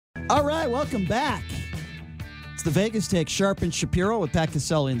All right, welcome back. It's the Vegas Take, Sharp and Shapiro with Pat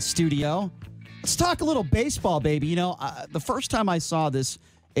Cassell in studio. Let's talk a little baseball, baby. You know, the first time I saw this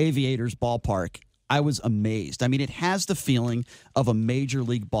Aviators ballpark, I was amazed. I mean, it has the feeling of a major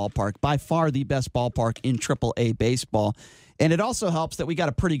league ballpark, by far the best ballpark in AAA baseball. And it also helps that we got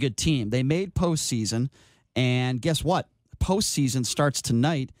a pretty good team. They made postseason, and guess what? Postseason starts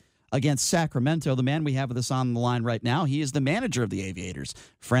tonight against Sacramento. The man we have with us on the line right now, he is the manager of the Aviators,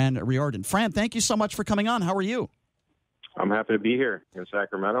 Fran Riordan. Fran, thank you so much for coming on. How are you? I'm happy to be here in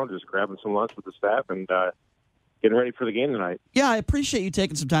Sacramento, just grabbing some lunch with the staff and getting ready for the game tonight. Yeah, I appreciate you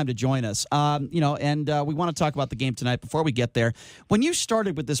taking some time to join us. We want to talk about the game tonight. Before we get there, when you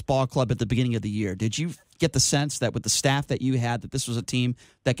started with this ball club at the beginning of the year, did you get the sense that with the staff that you had, that this was a team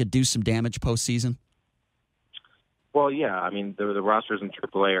that could do some damage postseason? Well, yeah. I mean, the rosters in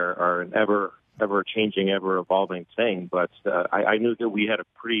AAA are an ever-changing, ever-evolving thing. But I knew that we had a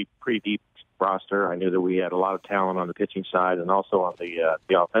pretty deep roster. I knew that we had a lot of talent on the pitching side and also on the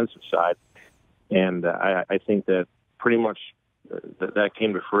offensive side. And I think that pretty much that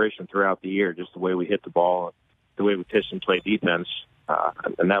came to fruition throughout the year, just the way we hit the ball, the way we pitched and played defense,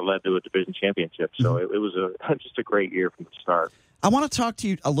 and that led to a division championship. So it was just a great year from the start. I want to talk to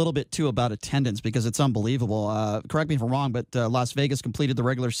you a little bit, too, about attendance because it's unbelievable. Correct me if I'm wrong, but Las Vegas completed the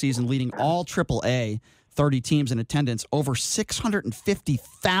regular season leading all AAA, 30 teams in attendance, over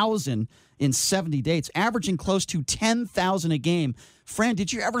 650,000 in 70 dates, averaging close to 10,000 a game. Fran,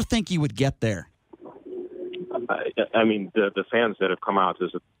 did you ever think you would get there? I mean, the fans that have come out to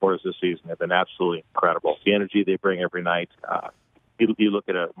support us this season have been absolutely incredible. The energy they bring every night. You look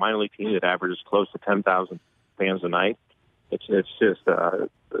at a minor league team that averages close to 10,000 fans a night. It's just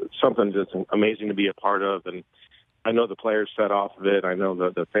something that's amazing to be a part of, and I know the players fed off of it. I know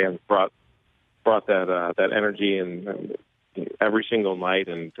the fans brought that energy and every single night,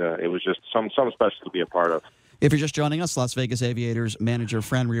 and it was just something special to be a part of. If you're just joining us, Las Vegas Aviators manager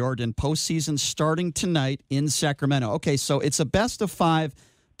Fran Riordan, postseason starting tonight in Sacramento. Okay, so it's a best-of-5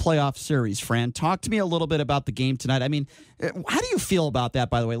 playoff series, Fran. Talk to me a little bit about the game tonight. I mean, how do you feel about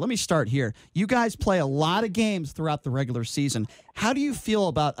that, by the way? Let me start here. You guys play a lot of games throughout the regular season. How do you feel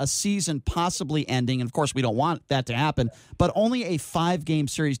about a season possibly ending? And, of course, we don't want that to happen, but only a 5-game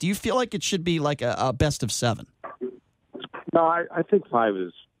series. Do you feel like it should be like a best-of-7? No, I think 5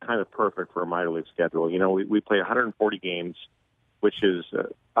 is kind of perfect for a minor league schedule. You know, we play 140 games, which is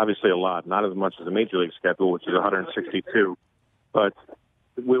obviously a lot, not as much as a major league schedule, which is 162. But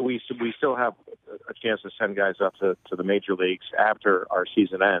we still have a chance to send guys up to the major leagues after our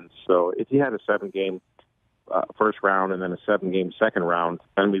season ends. So if you had a 7-game first round and then a 7-game second round,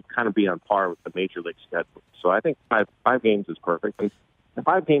 then we'd kind of be on par with the major league schedule. So I think five games is perfect. And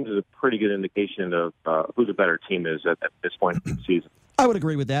 5 games is a pretty good indication of who the better team is at this point in the season. I would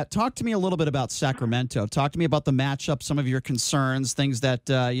agree with that. Talk to me a little bit about Sacramento. Talk to me about the matchup, some of your concerns, things that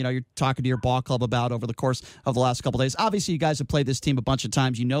you're talking to your ball club about over the course of the last couple of days. Obviously, you guys have played this team a bunch of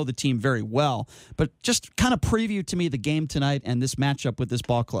times. You know the team very well. But just kind of preview to me the game tonight and this matchup with this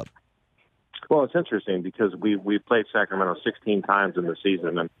ball club. Well, it's interesting because we've played Sacramento 16 times in the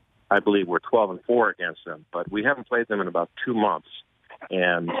season, and I believe we're 12-4 against them. But we haven't played them in about 2 months.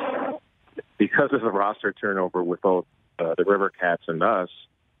 And because of the roster turnover with both the River Cats and us,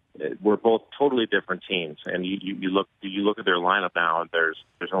 we're both totally different teams. And you look at their lineup now, and there's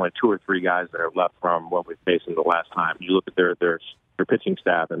only 2 or 3 guys that are left from what we faced in the last time. You look at their pitching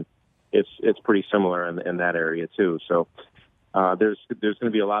staff, and it's pretty similar in that area too. So there's going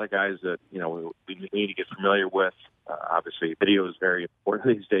to be a lot of guys that we need to get familiar with. Obviously, video is very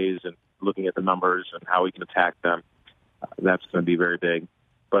important these days, and looking at the numbers and how we can attack them, that's going to be very big.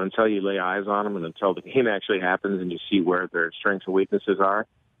 But until you lay eyes on them and until the game actually happens and you see where their strengths and weaknesses are,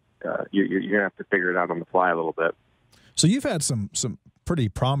 you're going to have to figure it out on the fly a little bit. So you've had some pretty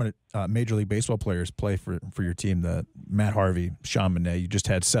prominent Major League Baseball players play for your team, the Matt Harvey, Sean Monet. You just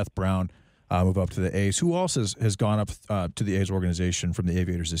had Seth Brown move up to the A's. Who else has gone up to the A's organization from the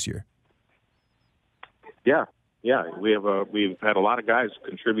Aviators this year? Yeah. We've had a lot of guys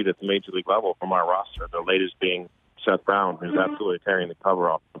contribute at the Major League level from our roster, the latest being Seth Brown, who's absolutely tearing the cover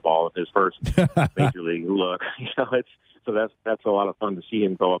off the ball at his first major league look. So that's a lot of fun to see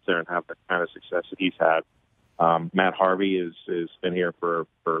him go up there and have the kind of success that he's had. Matt Harvey has been here for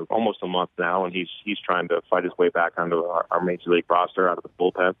almost a month now, and he's trying to fight his way back onto our major league roster out of the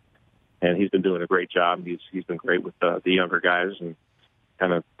bullpen, and he's been doing a great job. He's been great with the younger guys and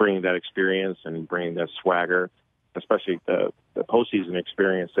kind of bringing that experience and bringing that swagger, especially the postseason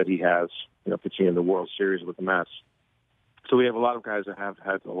experience that he has, pitching in the World Series with the Mets. So we have a lot of guys that have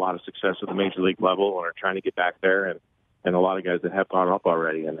had a lot of success at the major league level and are trying to get back there. And a lot of guys that have gone up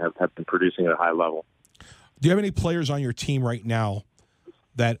already and have been producing at a high level. Do you have any players on your team right now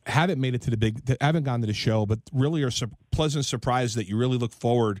that haven't made it to that haven't gone to the show, but really are pleasant surprised that you really look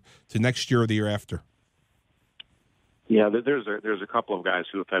forward to next year or the year after? Yeah, there's a couple of guys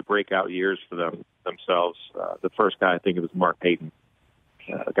who have had breakout years for themselves. The first guy, I think it was Mark Payton,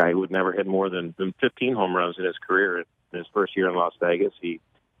 a guy who would never hit more than 15 home runs in his career. In his first year in Las Vegas,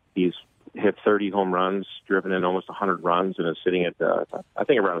 he's hit 30 home runs, driven in almost 100 runs, and is sitting at, I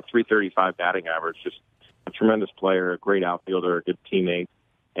think, around a 335 batting average. Just a tremendous player, a great outfielder, a good teammate,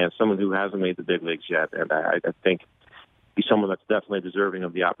 and someone who hasn't made the big leagues yet. And I think he's someone that's definitely deserving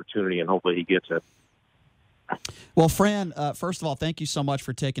of the opportunity, and hopefully he gets it. Well, Fran, first of all, thank you so much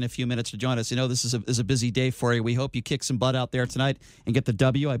for taking a few minutes to join us. You know this is a busy day for you. We hope you kick some butt out there tonight and get the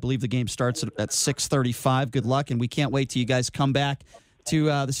W. I believe the game starts at 6:35. Good luck, and we can't wait till you guys come back to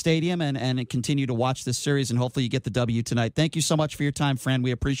the stadium and continue to watch this series, and hopefully you get the W tonight. Thank you so much for your time, Fran.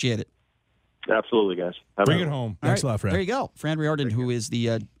 We appreciate it. Absolutely, guys. Bring it home. Thanks a lot, Fran. There you go. Fran Riordan, who is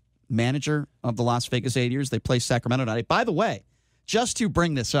the manager of the Las Vegas Aviators. They play Sacramento tonight. By the way, just to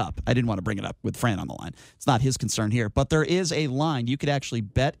bring this up, I didn't want to bring it up with Fran on the line. It's not his concern here, but there is a line you could actually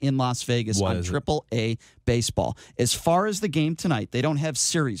bet in Las Vegas on AAA baseball. As far as the game tonight, they don't have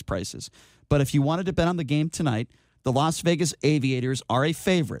series prices, but if you wanted to bet on the game tonight, the Las Vegas Aviators are a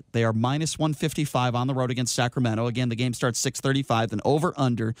favorite. They are minus 155 on the road against Sacramento. Again, the game starts 6:35, an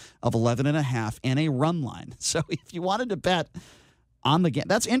over-under of 11.5 and a run line. So if you wanted to bet on the game.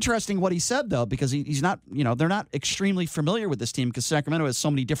 That's interesting what he said, though, because he's not, they're not extremely familiar with this team because Sacramento has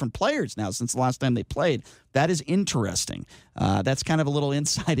so many different players now since the last time they played. That is interesting. That's kind of a little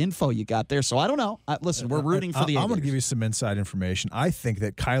inside info you got there. So I don't know. Listen, we're rooting for the Aviators. I'm going to give you some inside information. I think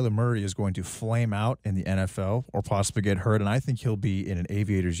that Kyler Murray is going to flame out in the NFL or possibly get hurt, and I think he'll be in an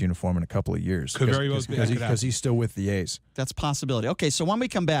Aviators uniform in a couple of years. Could very well be. Because he's still with the A's. That's a possibility. Okay, so when we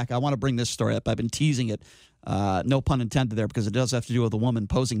come back, I want to bring this story up. I've been teasing it. No pun intended there because it does have to do with a woman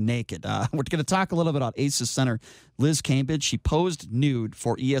posing naked. We're going to talk a little bit about Aces center Liz Cambridge. She posed nude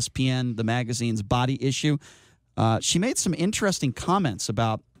for ESPN, the magazine's Body issue. She made some interesting comments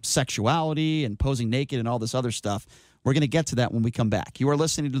about sexuality and posing naked and all this other stuff. We're going to get to that when we come back. You are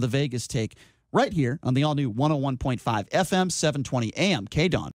listening to The Vegas Take right here on the all-new 101.5 FM, 720 AM, KDAWN.